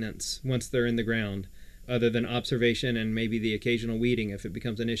much maintenance once they're in the ground, other than observation and maybe the occasional weeding if it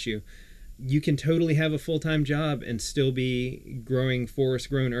becomes an issue. you can totally have a full-time job and still be growing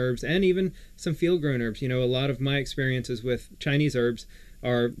forest-grown herbs and even some field-grown herbs. You know, a lot of my experiences with Chinese herbs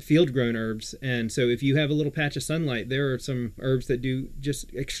are field-grown herbs, and so if you have a little patch of sunlight, there are some herbs that do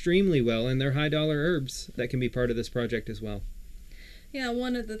just extremely well, and they're high-dollar herbs that can be part of this project as well. Yeah,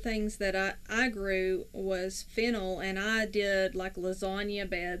 one of the things that I grew was fennel, and I did like lasagna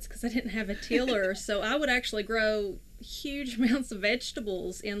beds because I didn't have a tiller, so I would actually grow huge amounts of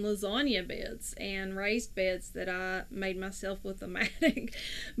vegetables in lasagna beds and raised beds that I made myself with a matting.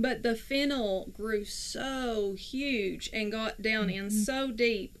 But the fennel grew so huge and got down in so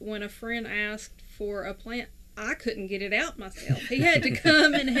deep. When a friend asked for a plant, I couldn't get it out myself. He had to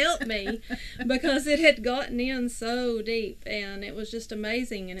come and help me because it had gotten in so deep, and it was just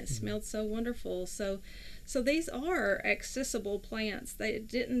amazing, and it smelled so wonderful. So these are accessible plants. It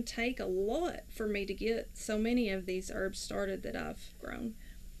didn't take a lot for me to get so many of these herbs started that I've grown.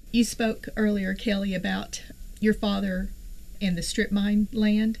 You spoke earlier, Kelly, about your father and the strip mine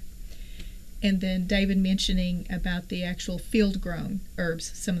land, and then David mentioning about the actual field-grown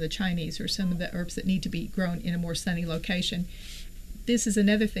herbs, some of the Chinese or some of the herbs that need to be grown in a more sunny location. This is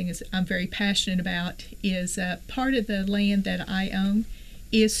another thing I'm very passionate about, is part of the land that I own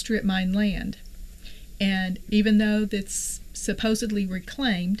is strip mine land. And even though that's supposedly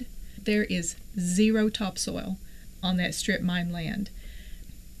reclaimed, there is zero topsoil on that strip mine land.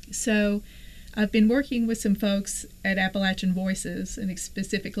 So I've been working with some folks at Appalachian Voices, and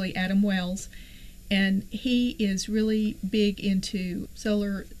specifically Adam Wells, and he is really big into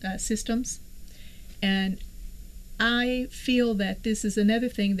solar systems. And I feel that this is another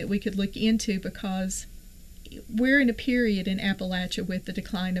thing that we could look into, because we're in a period in Appalachia with the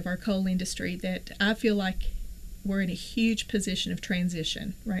decline of our coal industry that I feel like we're in a huge position of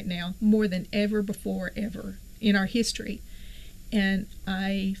transition right now, more than ever before ever in our history. And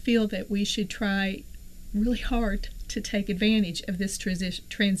I feel that we should try really hard to take advantage of this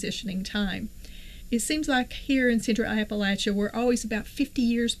transitioning time. It seems like here in Central Appalachia, we're always about 50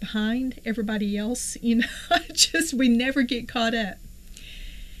 years behind everybody else. You know, we never get caught up.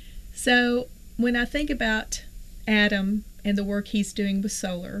 So when I think about Adam and the work he's doing with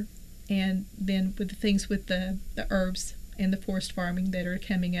solar, and then with the things with the herbs and the forest farming that are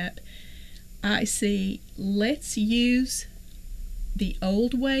coming up, I see, let's use the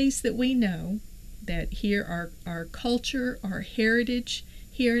old ways that we know, that here our culture, our heritage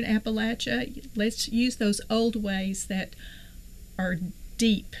here in Appalachia. Let's use those old ways that are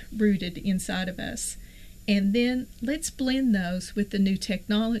deep rooted inside of us, and then let's blend those with the new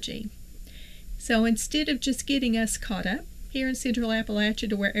technology. So instead of just getting us caught up here in Central Appalachia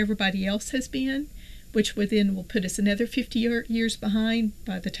to where everybody else has been, which will put us another 50 years behind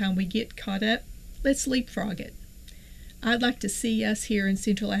by the time we get caught up, let's leapfrog it. I'd like to see us here in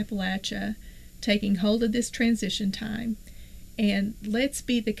Central Appalachia taking hold of this transition time, and let's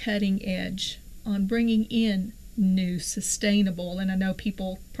be the cutting edge on bringing in new, sustainable, and I know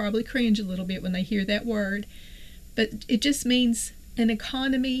people probably cringe a little bit when they hear that word, but it just means an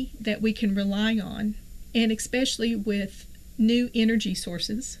economy that we can rely on, and especially with new energy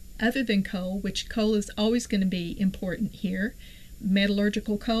sources other than coal, which coal is always going to be important here.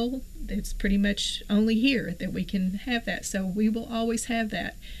 Metallurgical coal, it's pretty much only here that we can have that, so we will always have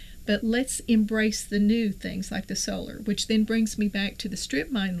that. But let's embrace the new things like the solar, which then brings me back to the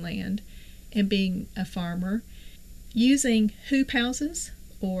strip mine land and being a farmer. Using hoop houses,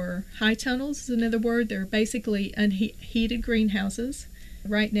 or high tunnels is another word. They're basically unheated greenhouses.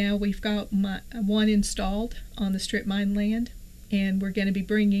 Right now we've got one installed on the strip mine land, and we're going to be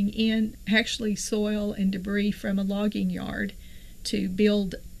bringing in actually soil and debris from a logging yard to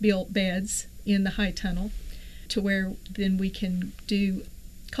build beds in the high tunnel, to where then we can do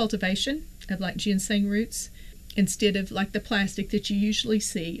cultivation of like ginseng roots instead of like the plastic that you usually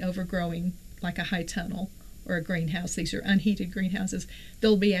see overgrowing like a high tunnel or a greenhouse. These are unheated greenhouses.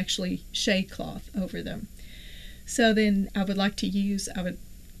 There'll be actually shade cloth over them. So then I would going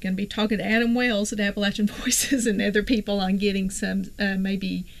to be talking to Adam Wells at Appalachian Voices and other people on getting some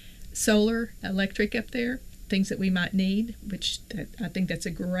maybe solar electric up there, things that we might need, I think that's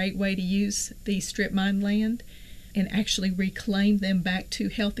a great way to use the strip mine land and actually reclaim them back to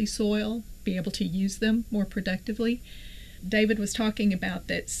healthy soil, be able to use them more productively. David was talking about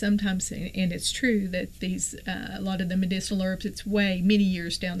that sometimes, and it's true, that these a lot of the medicinal herbs, it's many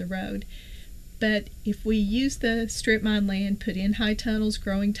years down the road. But if we use the strip mine land, put in high tunnels,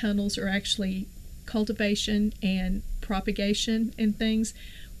 growing tunnels, or actually cultivation and propagation and things,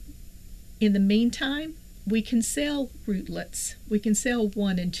 in the meantime, we can sell rootlets. We can sell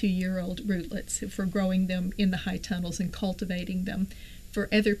 1 and 2 year old rootlets if we're growing them in the high tunnels and cultivating them for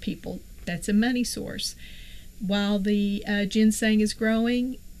other people that's a money source. While the ginseng is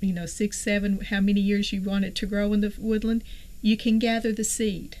growing, 6, 7, how many years you want it to grow in the woodland, you can gather the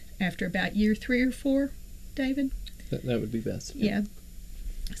seed after about year 3 or 4, David? That would be best. Yeah.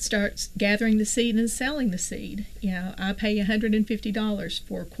 Start gathering the seed and selling the seed. I pay $150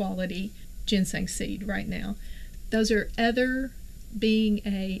 for quality ginseng seed right now. Those are being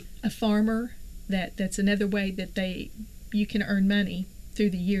a farmer, that's another way that you can earn money through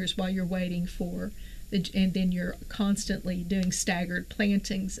the years while you're waiting for and then you're constantly doing staggered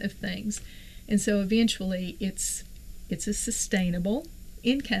plantings of things. And so eventually it's a sustainable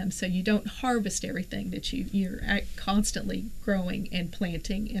income, so you don't harvest everything that you're constantly growing and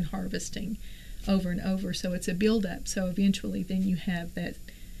planting and harvesting over and over. So it's a build-up. So eventually then you have that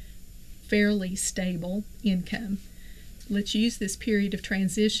fairly stable income. Let's use this period of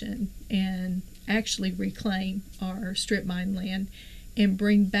transition and actually reclaim our strip mine land and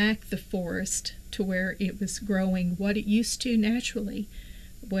bring back the forest to where it was growing what it used to naturally,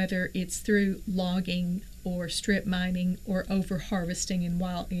 whether it's through logging or strip mining or over harvesting and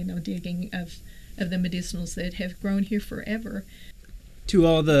digging of the medicinals that have grown here forever. To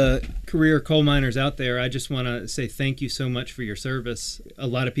all the career coal miners out there, I just want to say thank you so much for your service. A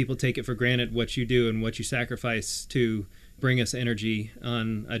lot of people take it for granted what you do and what you sacrifice to bring us energy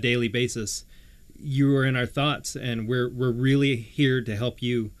on a daily basis. You are in our thoughts, and we're really here to help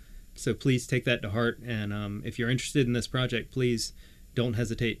you. So please take that to heart. And if you're interested in this project, please don't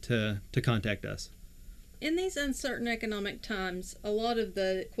hesitate to contact us. In these uncertain economic times, a lot of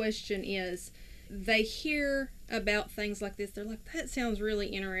the question is, they hear about things like this. They're like, that sounds really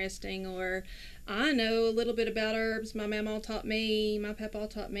interesting, or I know a little bit about herbs. My mama taught me, my papa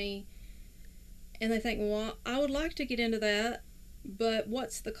taught me. And they think, well, I would like to get into that, but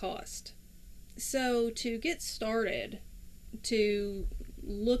what's the cost? So to get started, to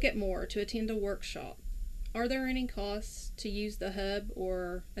look at more, to attend a workshop, are there any costs to use the hub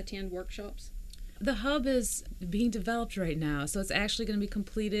or attend workshops? The hub is being developed right now, so it's actually going to be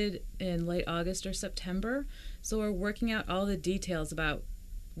completed in late August or September. So we're working out all the details about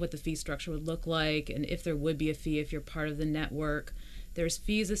what the fee structure would look like and if there would be a fee if you're part of the network. There's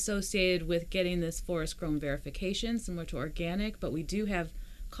fees associated with getting this forest grown verification, similar to organic, but we do have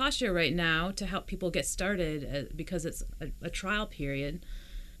cost share right now to help people get started because it's a trial period.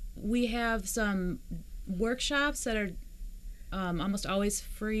 We have some workshops that are almost always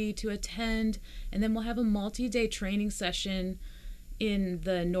free to attend, and then we'll have a multi-day training session in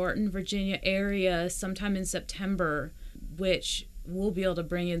the Norton, Virginia area sometime in September, which we'll be able to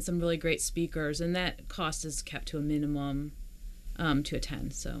bring in some really great speakers, and that cost is kept to a minimum to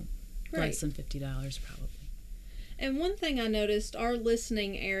attend, so less than $50 probably. And one thing I noticed, our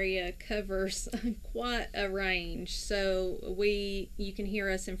listening area covers quite a range. So you can hear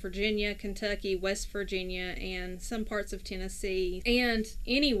us in Virginia, Kentucky, West Virginia, and some parts of Tennessee, and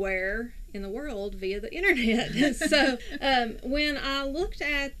anywhere in the world via the internet. So when I looked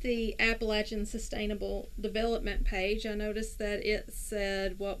at the Appalachian Sustainable Development page, I noticed that it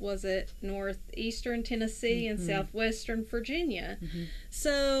said, northeastern Tennessee and southwestern Virginia.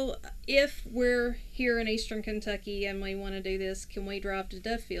 So if we're here in eastern Kentucky and we want to do this, can we drive to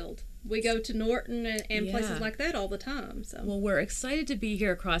Duffield? We go to Norton and places like that all the time. So. Well, we're excited to be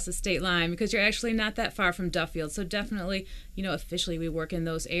here across the state line because you're actually not that far from Duffield. So definitely, officially we work in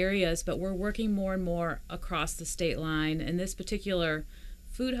those areas, but we're working more and more across the state line. And this particular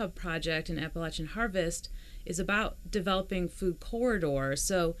Food Hub project in Appalachian Harvest is about developing food corridors.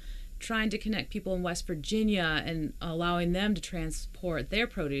 So trying to connect people in West Virginia and allowing them to transport their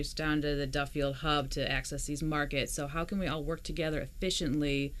produce down to the Duffield hub to access these markets. So how can we all work together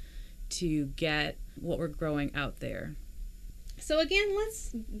efficiently to get what we're growing out there? So again,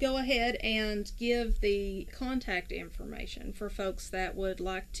 let's go ahead and give the contact information for folks that would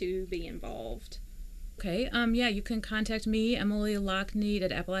like to be involved. Okay, you can contact me, Emily Lockneed,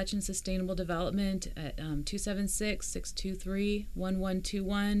 at Appalachian Sustainable Development at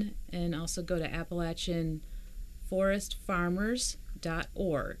 276-623-1121, and also go to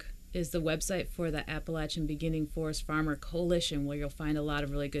AppalachianForestFarmers.org is the website for the Appalachian Beginning Forest Farmer Coalition, where you'll find a lot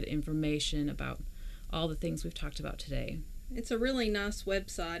of really good information about all the things we've talked about today. It's a really nice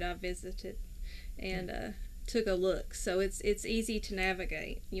website. I visited and took a look, so it's easy to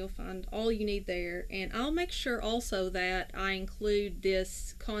navigate. You'll find all you need there, and I'll make sure also that I include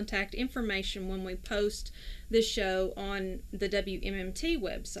this contact information when we post this show on the WMMT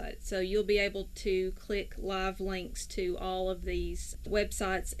website, so you'll be able to click live links to all of these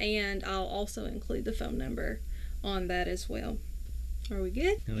websites, and I'll also include the phone number on that as well. Are we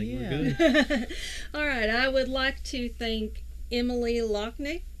good? I think we're good. All right, I would like to thank Emily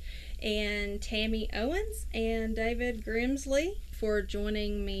Lockneed and Tammy Owens and David Grimsley for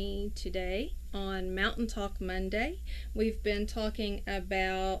joining me today on Mountain Talk Monday. We've been talking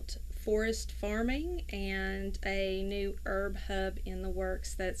about forest farming and a new herb hub in the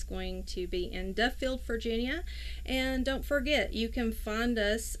works that's going to be in Duffield, Virginia. And don't forget, you can find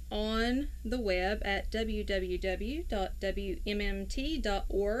us on the web at www.wmmt.org,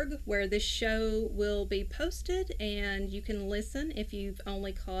 where this show will be posted and you can listen if you've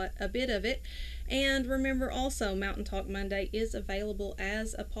only caught a bit of it. And remember also, Mountain Talk Monday is available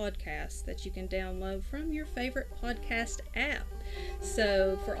as a podcast that you can download from your favorite podcast app.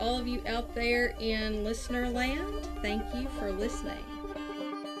 So for all of you out there in listener land, thank you for listening.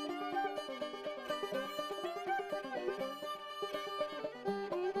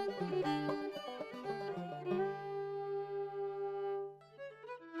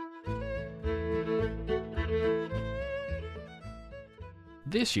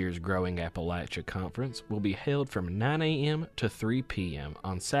 This year's Growing Appalachia Conference will be held from 9 a.m. to 3 p.m.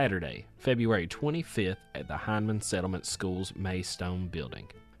 on Saturday, February 25th at the Hindman Settlement School's Maystone Building.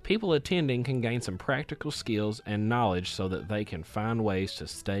 People attending can gain some practical skills and knowledge so that they can find ways to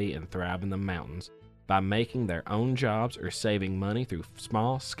stay and thrive in the mountains by making their own jobs or saving money through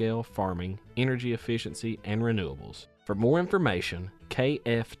small-scale farming, energy efficiency, and renewables. For more information,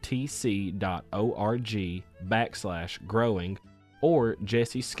 kftc.org/growing or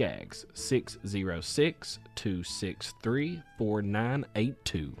Jesse Skaggs,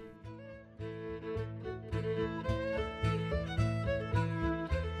 606-263-4982.